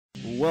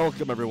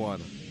Welcome,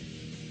 everyone.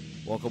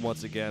 Welcome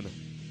once again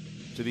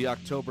to the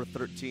October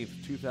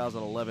 13th,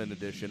 2011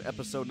 edition,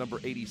 episode number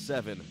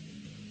 87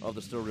 of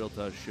the Still Real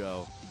Tuz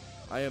Show.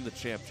 I am the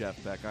champ,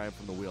 Jeff Beck. I am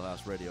from the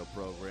Wheelhouse Radio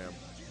program.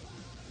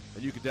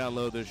 And you can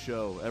download this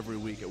show every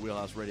week at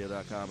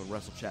wheelhouseradio.com and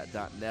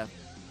wrestlechat.net.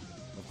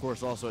 Of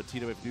course, also at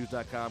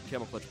twfnews.com,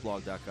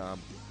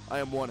 camelclutchblog.com. I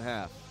am one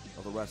half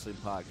of the Wrestling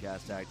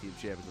Podcast Tag Team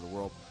Champions of the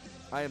World.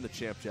 I am the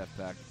champ, Jeff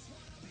Beck.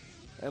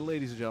 And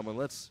ladies and gentlemen,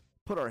 let's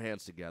put our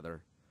hands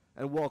together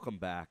and welcome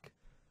back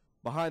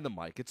behind the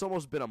mic. It's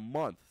almost been a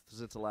month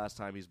since the last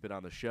time he's been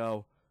on the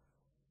show.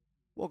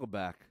 Welcome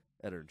back,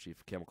 editor-in-chief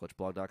of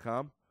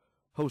camelclutchblog.com,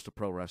 host of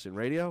Pro Wrestling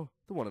Radio,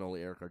 the one and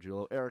only Eric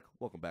Argiulo. Eric,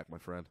 welcome back, my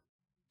friend.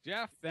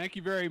 Jeff, thank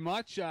you very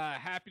much.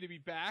 Happy to be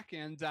back,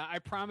 and I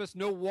promise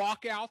no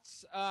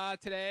walkouts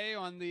today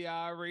on the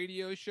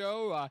radio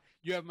show.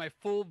 You have my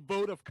full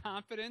vote of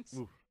confidence,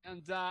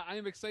 and I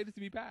am excited to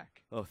be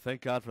back. Oh,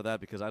 thank God for that,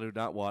 because I do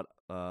not want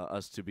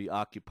us to be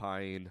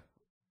occupying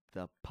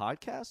the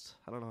podcast.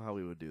 I don't know how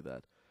we would do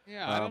that.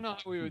 Yeah, I don't know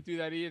how we would do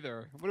that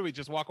either. What do we,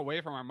 just walk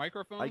away from our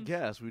microphone? I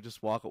guess we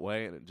just walk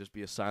away and it'd just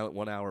be a silent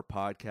 1 hour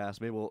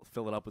podcast. Maybe we'll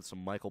fill it up with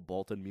some Michael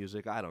Bolton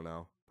music. I don't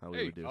know how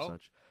we would do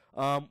such.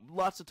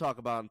 Lots to talk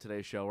about on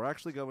today's show. We're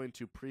actually going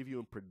to preview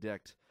and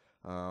predict.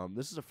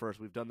 This is a first.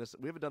 We've done this.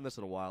 We haven't done this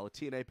in a while. A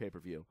TNA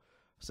pay-per-view.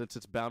 Since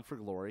it's Bound for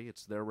Glory,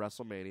 it's their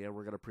WrestleMania.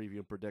 We're going to preview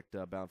and predict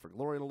Bound for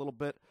Glory in a little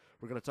bit.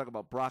 We're going to talk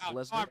about Brock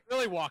Lesnar. I'm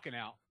really walking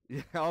out.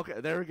 Yeah,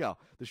 okay, there we go.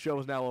 The show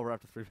is now over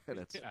after 3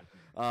 minutes. Yeah.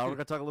 We're going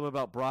to talk a little bit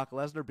about Brock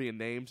Lesnar being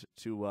named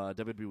to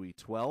WWE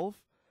 12.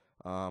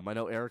 I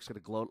know Eric's going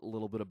to gloat a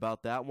little bit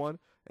about that one.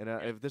 And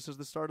if this is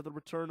the start of the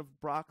return of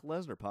Brock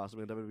Lesnar,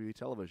 possibly on WWE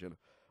television.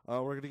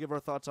 We're going to give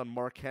our thoughts on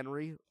Mark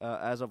Henry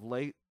as of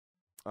late,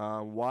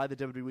 why the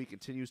WWE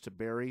continues to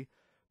bury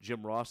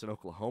Jim Ross in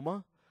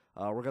Oklahoma.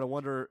 We're going to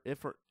wonder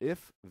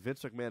if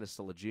Vince McMahon is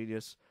still a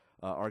genius,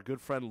 our good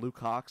friend Luke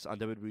Hawx on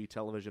WWE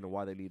television and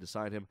why they need to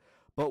sign him.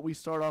 But we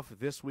start off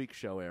this week's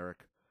show,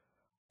 Eric.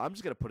 I'm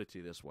just going to put it to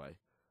you this way.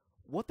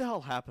 What the hell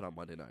happened on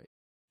Monday night?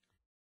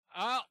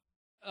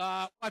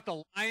 What,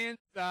 the Lions,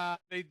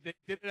 they did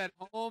it at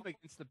home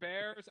against the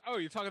Bears? Oh,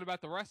 you're talking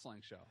about the wrestling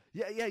show.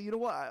 Yeah, you know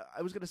what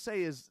I was going to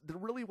say is there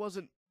really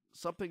wasn't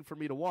something for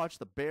me to watch.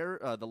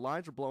 The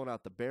Lions were blowing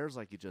out the Bears,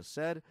 like you just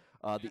said.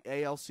 The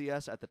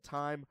ALCS at the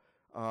time,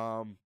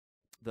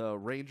 the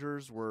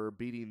Rangers were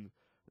beating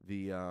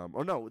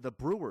the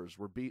Brewers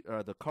were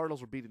the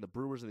Cardinals were beating the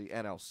Brewers in the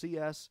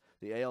NLCS.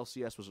 The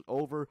ALCS was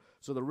over,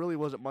 so there really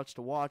wasn't much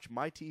to watch.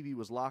 My TV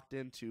was locked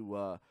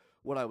into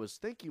what I was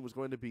thinking was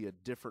going to be a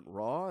different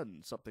Raw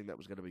and something that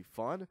was going to be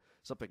fun,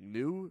 something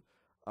new.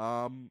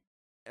 And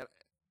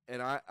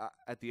I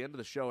at the end of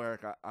the show,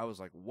 Eric, I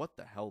was like, what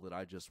the hell did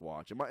I just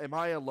watch? Am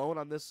I alone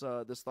on this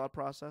thought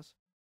process?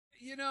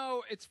 You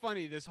know, it's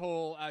funny, this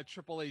whole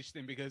Triple H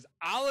thing, because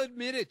I'll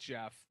admit it,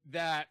 Jeff,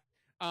 that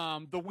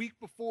the week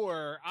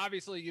before,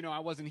 obviously, you know, I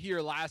wasn't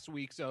here last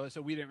week, so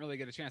we didn't really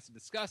get a chance to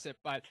discuss it.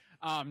 But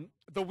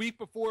the week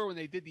before, when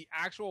they did the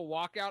actual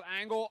walkout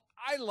angle,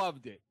 I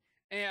loved it.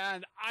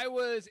 And I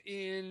was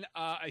in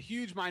a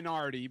huge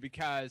minority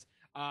because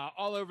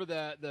all over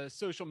the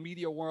social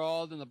media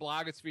world and the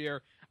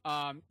blogosphere,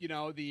 you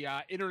know, the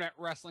internet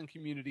wrestling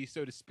community,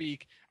 so to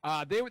speak,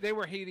 they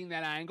were hating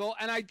that angle.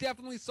 And I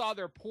definitely saw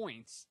their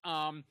points.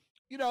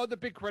 You know, the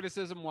big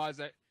criticism was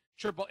that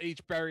Triple H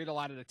buried a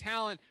lot of the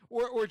talent,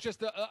 or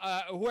just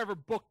whoever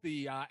booked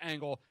the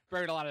angle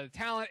buried a lot of the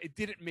talent. It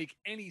didn't make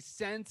any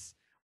sense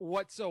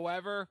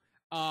whatsoever.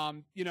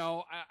 You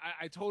know,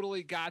 I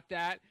totally got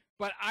that,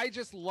 but I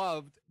just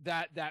loved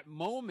that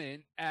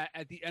moment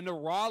at the end of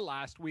Raw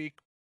last week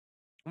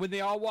when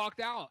they all walked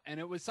out and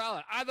it was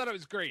silent. I thought it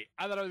was great.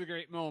 I thought it was a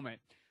great moment.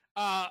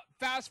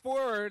 Fast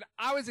forward,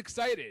 I was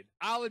excited.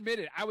 I'll admit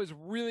it. I was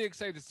really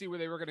excited to see where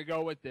they were going to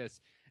go with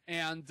this.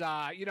 And,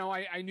 you know,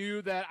 I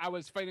knew that I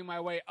was fighting my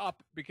way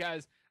up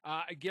because,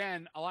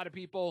 again, a lot of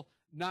people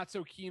not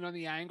so keen on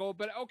the angle,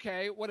 but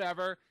okay,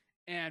 whatever.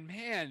 And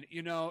man,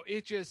 you know,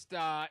 it just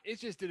did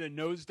a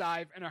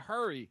nosedive in a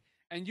hurry.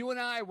 And you and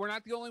I, we're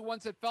not the only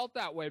ones that felt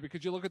that way,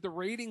 because you look at the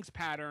ratings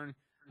pattern,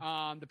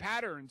 the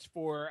patterns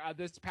for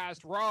this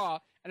past Raw,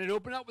 and it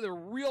opened up with a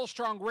real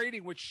strong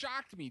rating, which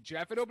shocked me,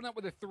 Jeff. It opened up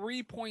with a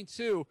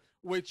 3.2,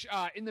 which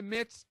in the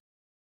midst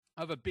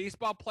of a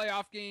baseball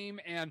playoff game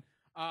and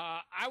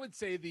I would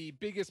say the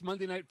biggest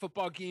Monday Night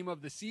Football game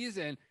of the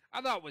season,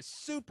 I thought was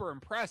super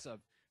impressive.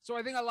 So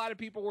I think a lot of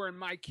people were in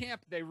my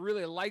camp. They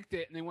really liked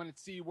it, and they wanted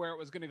to see where it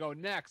was going to go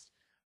next.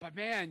 But,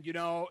 man, you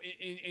know,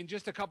 in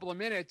just a couple of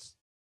minutes,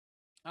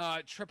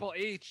 Triple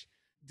H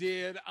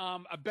did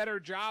a better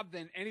job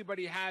than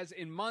anybody has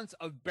in months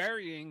of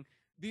burying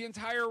the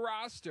entire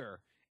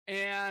roster.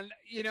 And,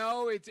 you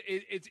know, it's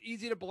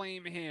easy to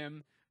blame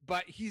him,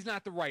 but he's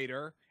not the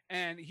writer,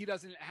 and he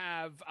doesn't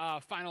have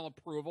final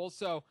approval.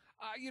 So,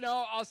 you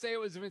know, I'll say it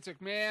was Vince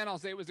McMahon. I'll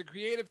say it was a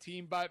creative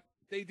team, but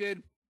they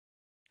did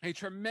a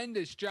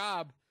tremendous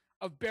job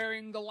of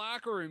burying the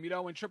locker room. You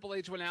know, when Triple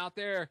H went out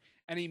there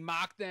and he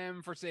mocked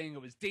them for saying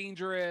it was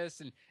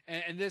dangerous and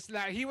this and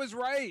that. He was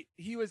right.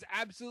 He was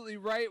absolutely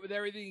right with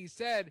everything he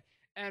said.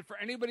 And for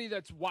anybody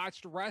that's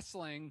watched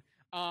wrestling,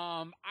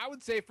 I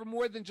would say for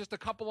more than just a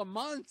couple of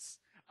months,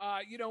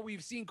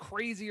 we've seen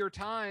crazier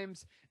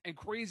times and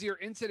crazier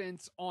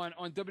incidents on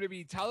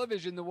WWE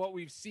television than what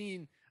we've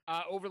seen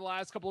over the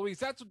last couple of weeks.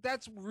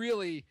 That's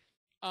really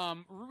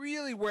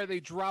where they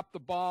dropped the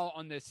ball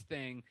on this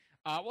thing.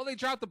 Well, they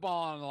dropped the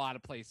ball on a lot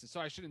of places, so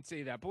I shouldn't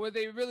say that. But where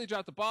they really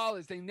dropped the ball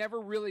is they never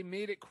really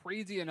made it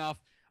crazy enough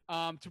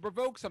to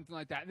provoke something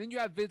like that. And then you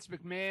have Vince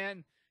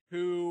McMahon,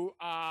 who,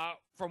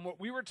 from what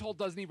we were told,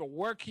 doesn't even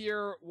work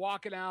here,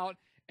 walking out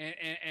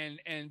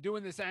and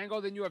doing this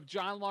angle. Then you have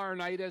John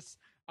Laurinaitis,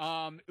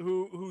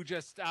 who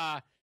just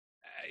can't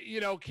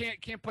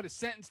put a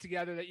sentence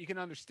together that you can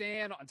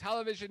understand on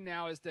television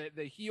now as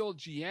the heel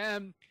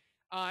GM.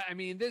 I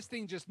mean, this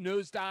thing just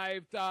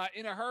nosedived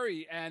in a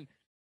hurry. And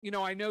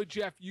I know,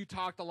 Jeff, you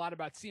talked a lot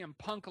about CM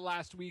Punk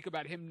last week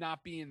about him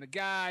not being the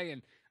guy.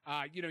 And,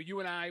 you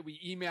and I,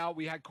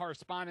 we had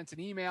correspondence and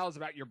emails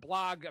about your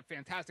blog, a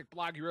fantastic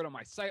blog you wrote on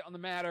my site on the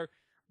matter.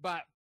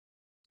 But,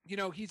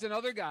 he's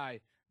another guy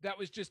that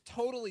was just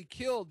totally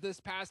killed this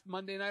past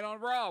Monday Night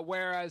on Raw.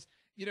 Whereas,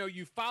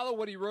 you follow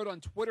what he wrote on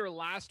Twitter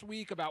last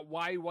week about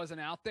why he wasn't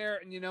out there.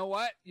 And you know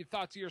what? You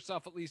thought to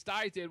yourself, at least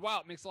I did,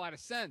 wow, it makes a lot of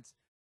sense.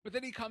 But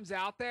then he comes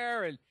out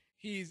there and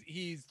he's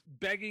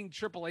begging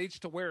Triple H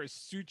to wear his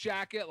suit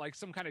jacket like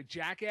some kind of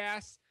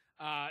jackass,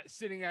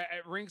 sitting at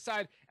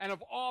ringside. And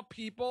of all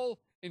people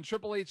in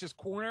Triple H's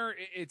corner,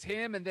 it's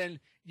him. And then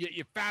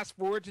you fast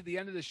forward to the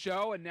end of the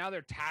show, and now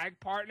they're tag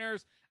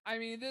partners. I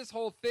mean, this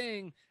whole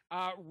thing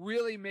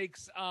really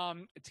makes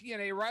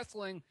TNA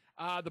Wrestling,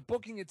 the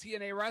booking of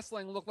TNA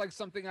Wrestling, look like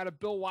something out of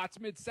Bill Watts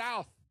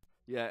Mid-South.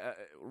 Yeah,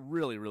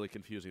 really, really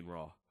confusing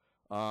Raw.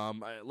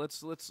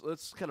 Let's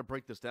kind of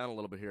break this down a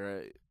little bit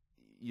here.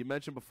 You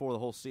mentioned before the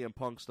whole CM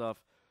Punk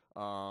stuff.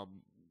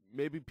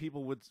 Maybe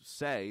people would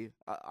say,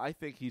 I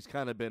think he's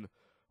kind of been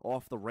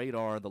off the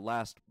radar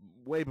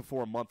way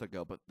before a month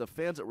ago, but the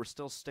fans that were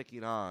still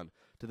sticking on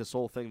to this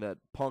whole thing that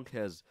Punk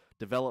has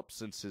developed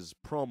since his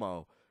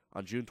promo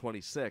on June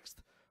 26th,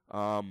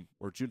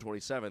 or June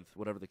 27th,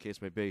 whatever the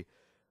case may be,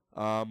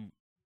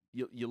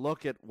 you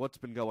look at what's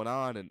been going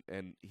on,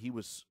 and he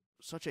was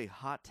such a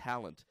hot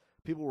talent.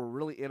 People were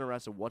really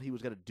interested in what he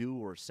was going to do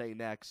or say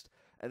next,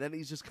 and then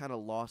he's just kind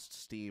of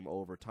lost steam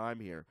over time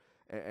here.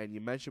 And you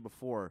mentioned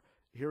before,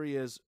 here he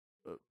is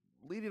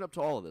leading up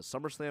to all of this,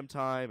 SummerSlam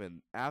time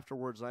and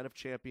afterwards, Night of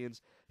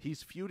Champions,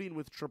 he's feuding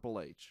with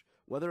Triple H.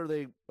 Whether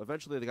they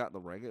eventually got in the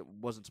ring, it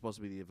wasn't supposed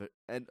to be the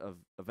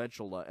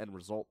eventual end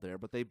result there,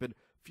 but they've been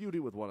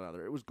feuding with one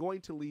another. It was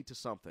going to lead to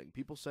something.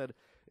 People said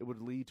it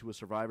would lead to a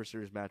Survivor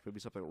Series match, maybe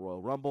something at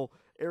Royal Rumble.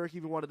 Eric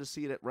even wanted to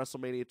see it at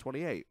WrestleMania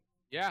 28.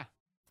 Yeah.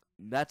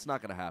 That's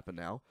not going to happen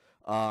now.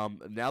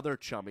 Now they're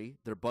chummy.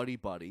 They're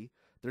buddy-buddy.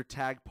 They're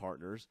tag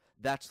partners.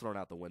 That's thrown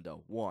out the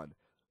window. 1.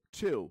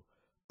 2,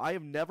 I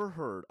have never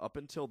heard, up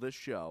until this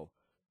show,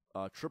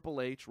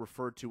 Triple H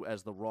referred to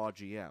as the Raw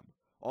GM.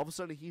 All of a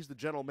sudden, he's the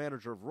general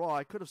manager of Raw.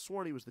 I could have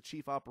sworn he was the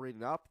chief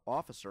operating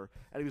officer,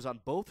 and he was on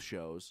both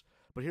shows.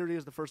 But here he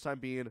is the first time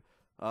being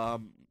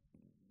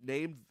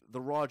named the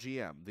Raw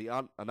GM.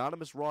 The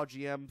anonymous Raw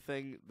GM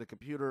thing, the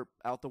computer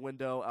out the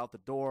window, out the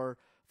door.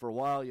 For a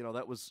while,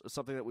 that was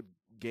something that would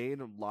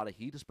gain a lot of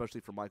heat,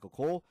 especially for Michael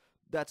Cole.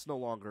 That's no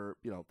longer,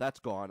 that's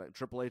gone. And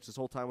Triple H this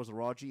whole time was the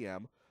Raw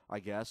GM, I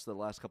guess, the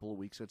last couple of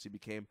weeks since he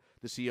became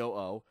the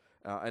COO.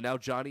 And now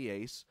Johnny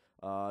Ace,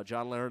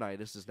 John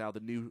Laurinaitis, is now the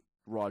new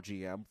Raw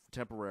GM,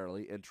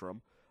 temporarily,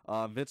 interim.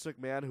 Vince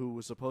McMahon, who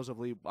was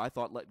supposedly, I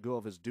thought, let go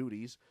of his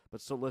duties,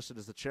 but still listed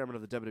as the chairman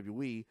of the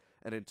WWE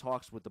and in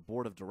talks with the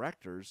board of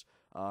directors,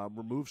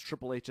 removes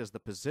Triple H as the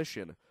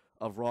position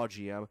of Raw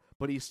GM,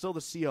 but he's still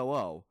the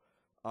COO.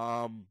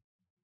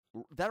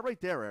 That right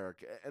there,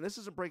 Eric, and this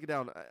isn't breaking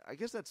down, I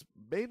guess that's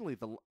mainly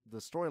the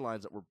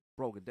storylines that were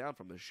broken down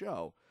from the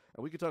show,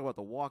 and we could talk about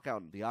the walkout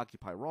and the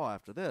Occupy Raw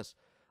after this,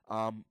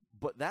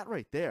 but that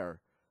right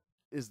there,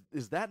 is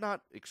that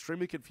not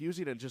extremely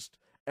confusing and just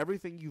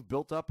everything you've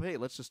built up, hey,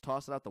 let's just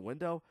toss it out the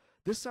window?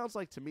 This sounds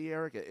like to me,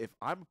 Eric, if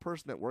I'm a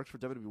person that works for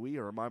WWE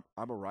or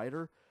I'm a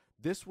writer,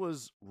 this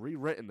was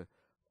rewritten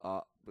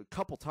a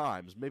couple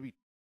times, maybe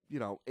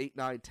 8,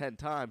 9, 10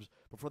 times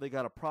before they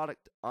got a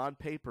product on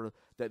paper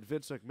that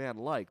Vince McMahon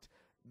liked.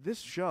 This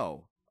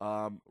show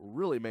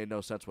really made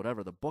no sense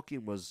whatever. The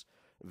booking was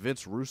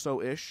Vince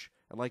Russo-ish,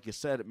 and like you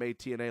said, it made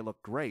TNA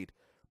look great.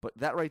 But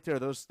that right there,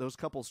 those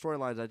couple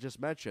storylines I just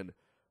mentioned,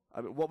 I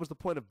mean, what was the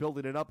point of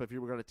building it up if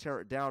you were going to tear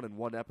it down in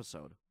one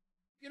episode?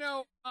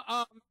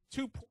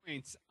 2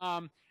 points.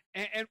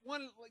 And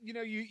one,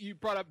 you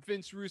brought up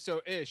Vince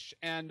Russo-ish,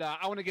 and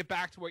I want to get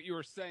back to what you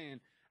were saying.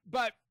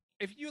 But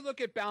if you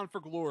look at Bound for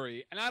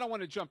Glory, and I don't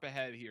want to jump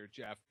ahead here,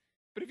 Jeff,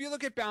 but if you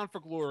look at Bound for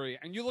Glory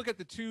and you look at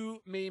the two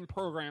main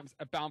programs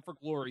at Bound for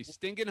Glory,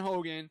 Sting and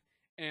Hogan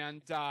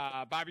and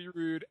Bobby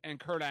Roode and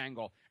Kurt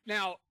Angle.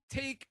 Now,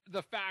 take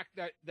the fact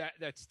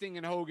that Sting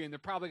and Hogan, they're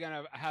probably going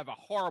to have a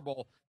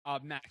horrible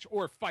match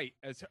or fight,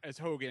 as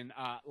Hogan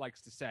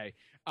likes to say.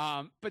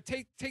 But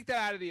take that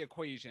out of the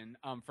equation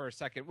for a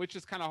second, which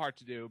is kind of hard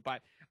to do,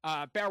 but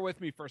bear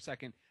with me for a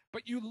second.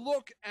 But you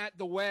look at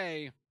the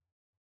way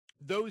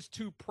those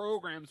two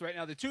programs right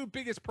now, the two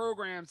biggest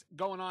programs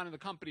going on in the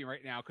company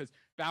right now, because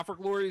Bound for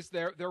Glory is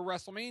their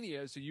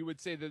WrestleMania, so you would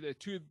say that the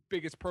two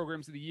biggest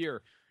programs of the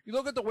year. You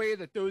look at the way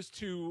that those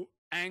two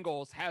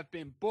angles have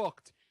been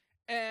booked,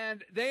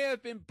 and they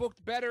have been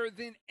booked better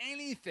than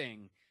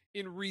anything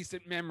in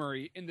recent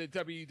memory in the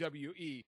WWE.